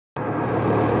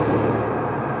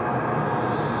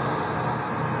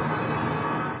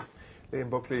Laim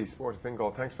Buckley, Sport of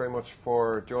Fingal, thanks very much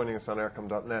for joining us on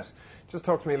aircom.net. Just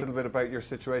talk to me a little bit about your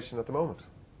situation at the moment.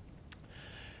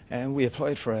 We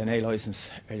applied for an A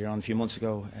licence earlier on a few months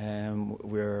ago.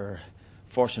 We're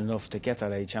fortunate enough to get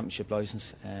that A Championship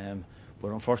licence, but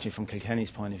unfortunately from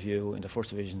Kilkenny's point of view in the First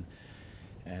Division,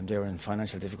 they were in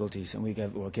financial difficulties, and we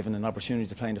were given an opportunity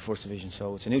to play in the First Division,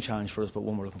 so it's a new challenge for us, but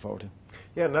one we're looking forward to.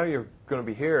 Yeah, now you're going to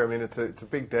be here. I mean, it's a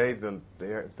big day, the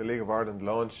League of Ireland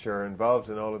launch. You're involved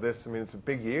in all of this. I mean, it's a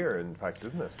big year, in fact,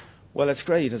 isn't it? Well, it's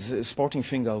great. Sporting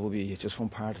Fingal will be just one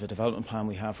part of a development plan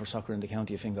we have for soccer in the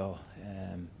county of Fingal.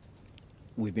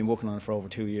 We've been working on it for over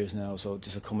 2 years now, so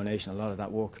just a combination of a lot of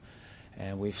that work.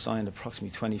 We've signed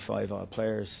approximately 25 odd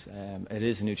players. It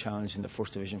is a new challenge in the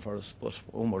First Division for us, but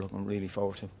one we're looking really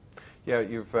forward to. Yeah,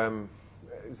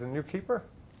 is a new keeper?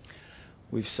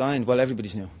 We've signed, well,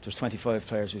 everybody's new. There's 25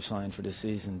 players we've signed for this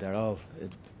season.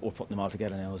 We're putting them all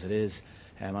together now as it is,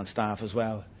 on staff as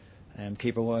well.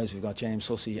 Keeper-wise, we've got James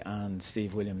Hussey and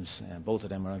Steve Williams. Both of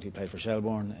them are actually played for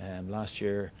Shelbourne last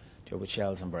year. They were with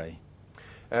Shells and Bray.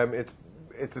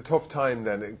 It's a tough time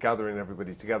then, gathering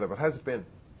everybody together, but how's it been?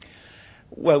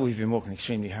 Well, we've been working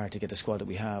extremely hard to get the squad that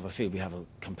we have. I feel we have a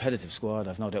competitive squad.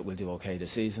 I've no doubt we'll do okay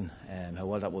this season. How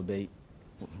well that will be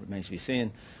remains to be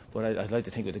seen. But I'd like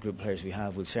to think with the group of players we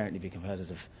have, we'll certainly be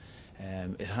competitive.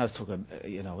 It has took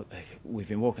we've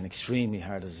been working extremely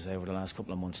hard, as I say, over the last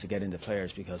couple of months to get into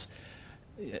players, because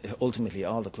ultimately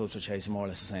all the clubs are chasing more or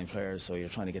less the same players, so you're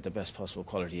trying to get the best possible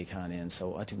quality you can in.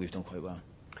 So I think we've done quite well.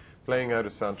 Playing out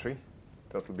of Santry,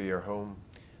 that'll be your home.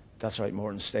 That's right,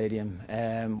 Morton Stadium.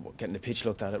 Getting the pitch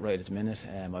looked at right at the minute.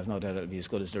 I've no doubt it'll be as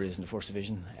good as there is in the First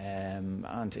Division,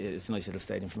 and it's a nice little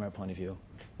stadium from our point of view.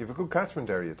 You have a good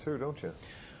catchment area too, don't you?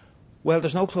 Well,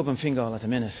 there's no club in Fingal at the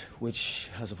minute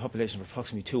which has a population of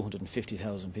approximately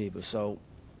 250,000 people, so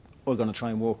we're going to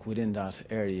try and work within that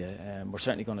area. We're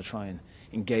certainly going to try and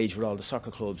engage with all the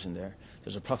soccer clubs in there.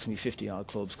 There's approximately 50 odd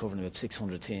clubs covering about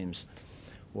 600 teams.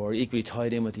 We're equally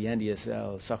tied in with the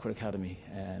NDSL Soccer Academy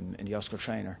and the Oscar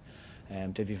Trainer.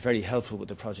 They've been very helpful with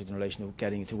the project in relation to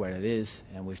getting it to where it is,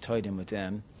 and we've tied in with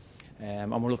them.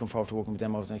 And we're looking forward to working with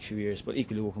them over the next few years, but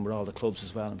equally working with all the clubs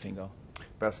as well in Fingal.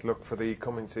 Best luck for the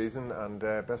coming season, and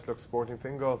best luck to Sporting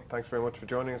Fingal. Thanks very much for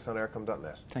joining us on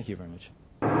aircom.net. Thank you very much.